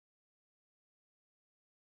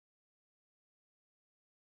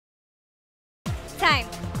time.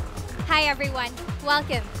 Hi, everyone.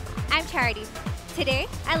 Welcome. I'm Charity. Today,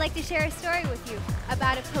 I'd like to share a story with you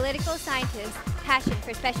about a political scientist's passion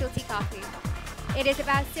for specialty coffee. It is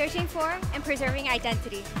about searching for and preserving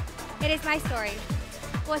identity. It is my story.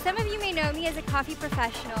 While some of you may know me as a coffee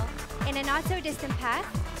professional, in a not-so-distant past,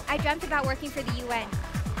 I dreamt about working for the UN.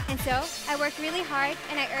 And so, I worked really hard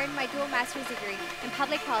and I earned my dual master's degree in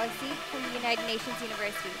public policy from the United Nations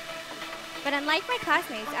University. But unlike my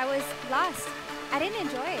classmates, I was lost. I didn't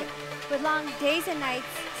enjoy it. With long days and nights,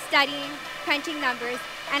 studying, crunching numbers,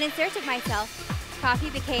 and in search of myself, coffee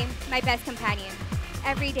became my best companion.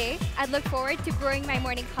 Every day, I'd look forward to brewing my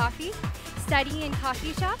morning coffee, studying in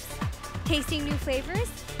coffee shops, tasting new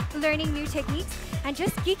flavors, learning new techniques, and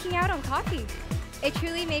just geeking out on coffee. It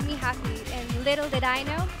truly made me happy, and little did I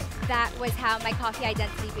know, that was how my coffee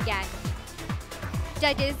identity began.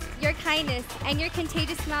 Judges, your kindness and your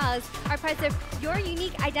contagious smiles are parts of your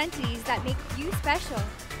unique identities that make you special,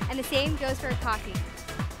 and the same goes for coffee.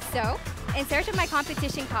 So, in search of my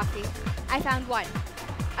competition coffee, I found one,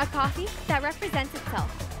 a coffee that represents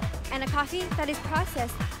itself, and a coffee that is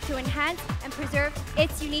processed to enhance and preserve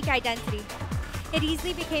its unique identity. It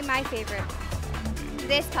easily became my favorite.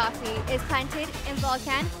 This coffee is planted in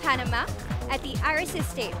Volcan, Panama, at the Iris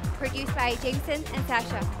Estate, produced by Jameson and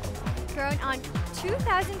Sasha. Grown on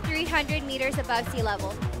 2,300 meters above sea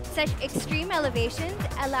level. Such extreme elevations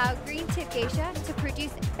allow green tip geisha to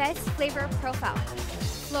produce best flavor profile.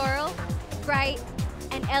 Floral, bright,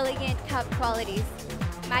 and elegant cup qualities.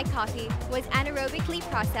 My coffee was anaerobically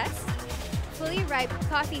processed. Fully ripe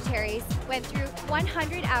coffee cherries went through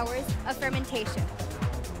 100 hours of fermentation.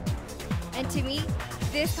 And to me,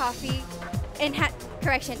 this coffee,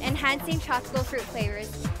 enhancing tropical fruit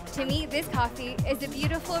flavors. To me, this coffee is a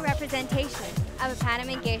beautiful representation of a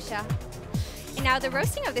Panamanian geisha. And now the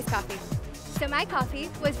roasting of this coffee. So my coffee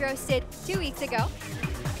was roasted 2 weeks ago.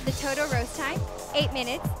 The total roast time, 8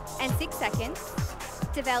 minutes and 6 seconds.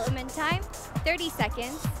 Development time, 30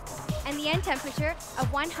 seconds. And the end temperature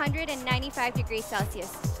of 195 degrees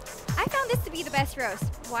Celsius. I found this to be the best roast.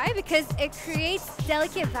 Why? Because it creates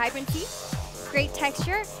delicate vibrancy, great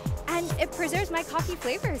texture, and it preserves my coffee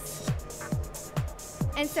flavors.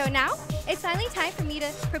 And so now, it's finally time for me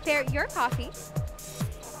to prepare your coffee.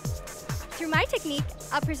 Through my technique,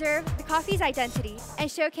 I'll preserve the coffee's identity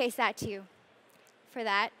and showcase that to you. For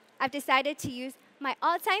that, I've decided to use my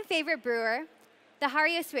all-time favorite brewer, the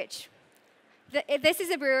Hario Switch. This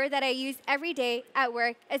is a brewer that I use every day at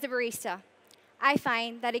work as a barista. I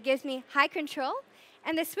find that it gives me high control,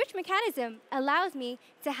 and the switch mechanism allows me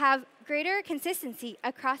to have greater consistency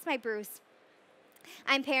across my brews.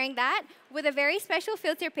 I'm pairing that with a very special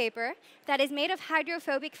filter paper that is made of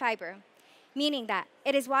hydrophobic fiber, meaning that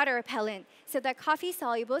it is water repellent so that coffee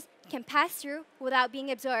solubles can pass through without being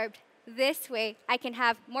absorbed. This way, I can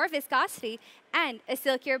have more viscosity and a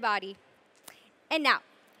silkier body. And now,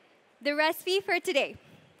 the recipe for today.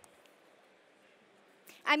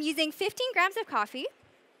 I'm using 15 grams of coffee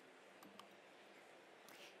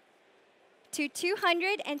to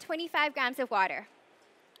 225 grams of water.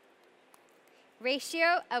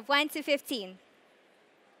 Ratio of 1 to 15.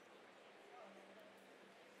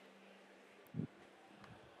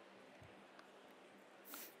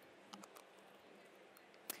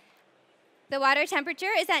 The water temperature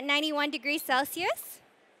is at 91 degrees Celsius.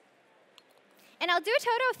 And I'll do a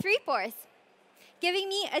total of 3 pours, giving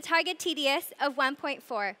me a target TDS of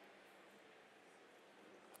 1.4.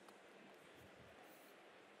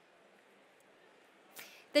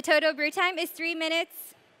 The total brew time is 3 minutes.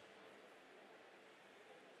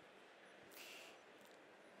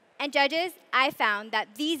 And judges, I found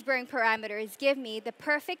that these brewing parameters give me the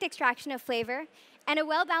perfect extraction of flavor and a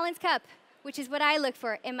well-balanced cup, which is what I look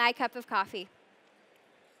for in my cup of coffee.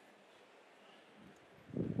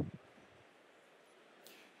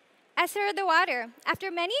 As for the water,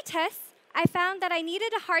 after many tests, I found that I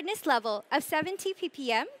needed a hardness level of 70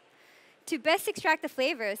 ppm to best extract the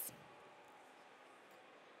flavors.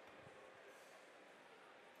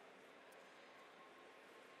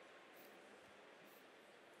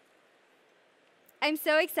 I'm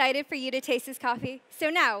so excited for you to taste this coffee.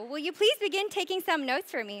 So now, will you please begin taking some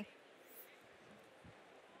notes for me?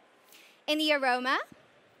 In the aroma,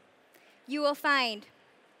 you will find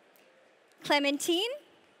clementine,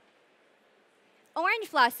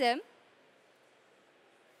 orange blossom,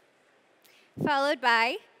 followed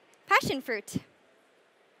by passion fruit.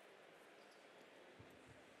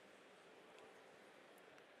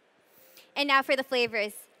 And now for the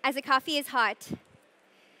flavors, as the coffee is hot.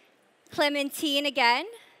 Clementine again,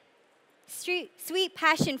 sweet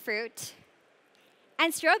passion fruit,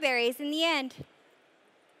 and strawberries in the end.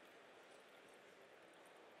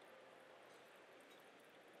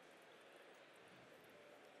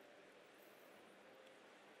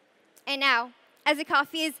 And now, as the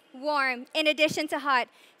coffee is warm, in addition to hot,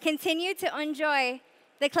 continue to enjoy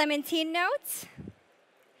the clementine notes,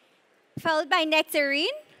 followed by nectarine,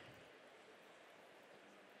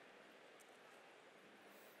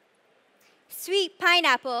 sweet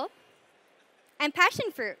pineapple, and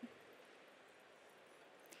passion fruit.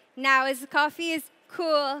 Now, as the coffee is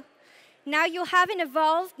cool, now you'll have an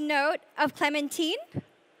evolved note of clementine,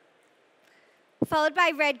 followed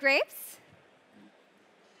by red grapes,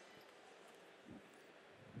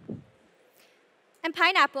 and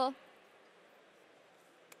pineapple.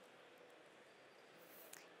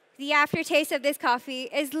 The aftertaste of this coffee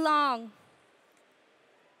is long,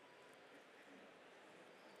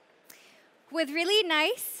 with really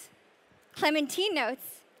nice clementine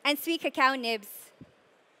notes and sweet cacao nibs.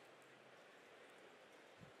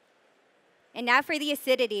 And now for the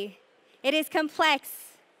acidity. It is complex.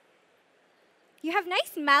 You have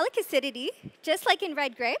nice malic acidity, just like in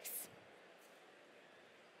red grapes.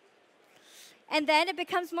 And then it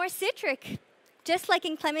becomes more citric, just like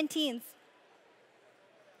in clementines.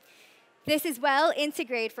 This is well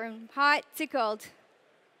integrated from hot to cold.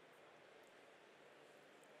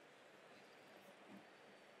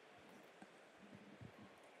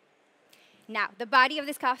 Now, the body of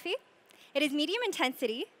this coffee, it is medium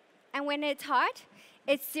intensity, and when it's hot,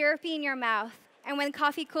 it's syrupy in your mouth. And when the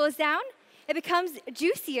coffee cools down, it becomes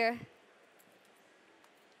juicier.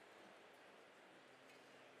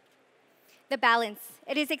 The balance,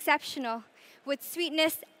 it is exceptional. With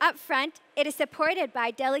sweetness up front, it is supported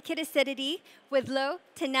by delicate acidity with low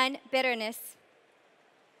to none bitterness.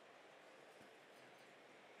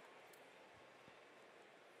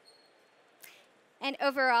 And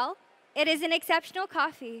overall, it is an exceptional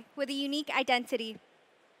coffee with a unique identity.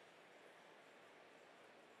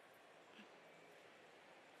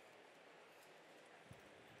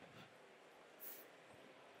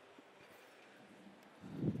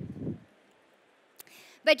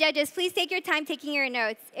 But judges, please take your time taking your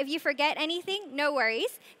notes. If you forget anything, no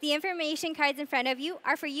worries. The information cards in front of you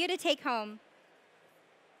are for you to take home.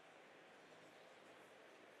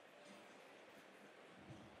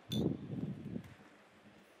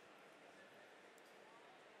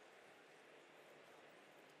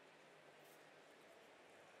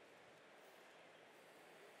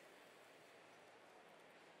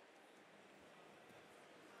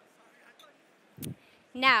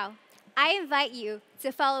 Now, I invite you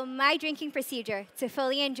to follow my drinking procedure to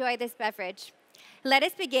fully enjoy this beverage. Let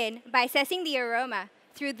us begin by assessing the aroma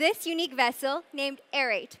through this unique vessel named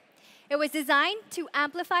Aerate. It was designed to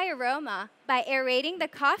amplify aroma by aerating the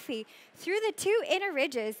coffee through the two inner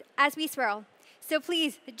ridges as we swirl. So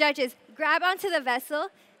please, judges, grab onto the vessel,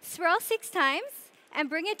 swirl 6 times, and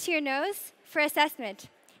bring it to your nose for assessment.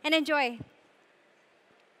 And enjoy.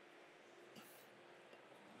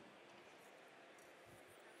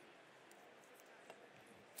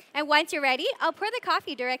 And once you're ready, I'll pour the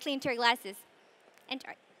coffee directly into your glasses.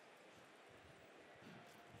 Enjoy.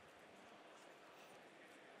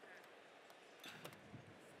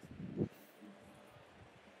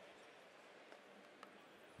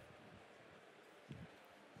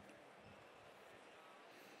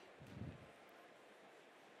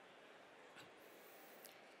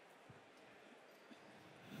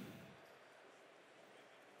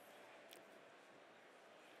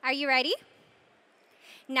 Are you ready?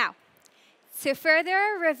 Now, to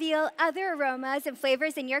further reveal other aromas and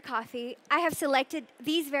flavors in your coffee, I have selected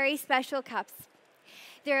these very special cups.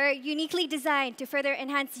 They're uniquely designed to further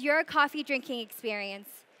enhance your coffee drinking experience.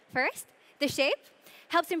 First, the shape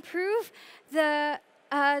helps improve the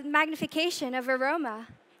magnification of aroma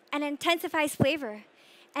and intensifies flavor.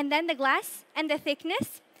 And then the glass and the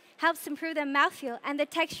thickness helps improve the mouthfeel and the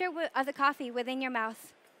texture of the coffee within your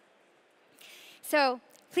mouth. So,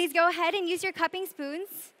 please go ahead and use your cupping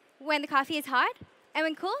spoons when the coffee is hot. And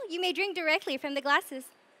when cool, you may drink directly from the glasses.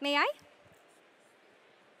 May I?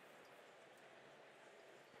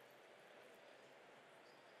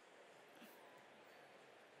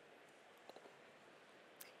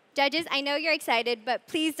 Judges, I know you're excited, but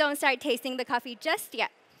please don't start tasting the coffee just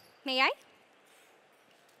yet. May I?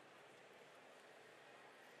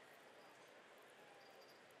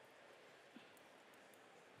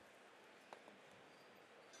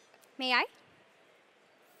 May I?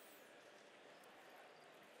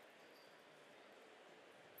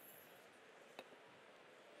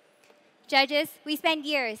 Judges, we spend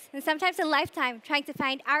years, and sometimes a lifetime, trying to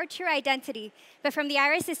find our true identity. But from the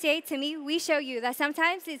Iris Estate to me, we show you that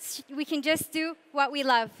sometimes we can just do what we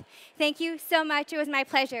love. Thank you so much. It was my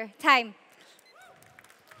pleasure. Time.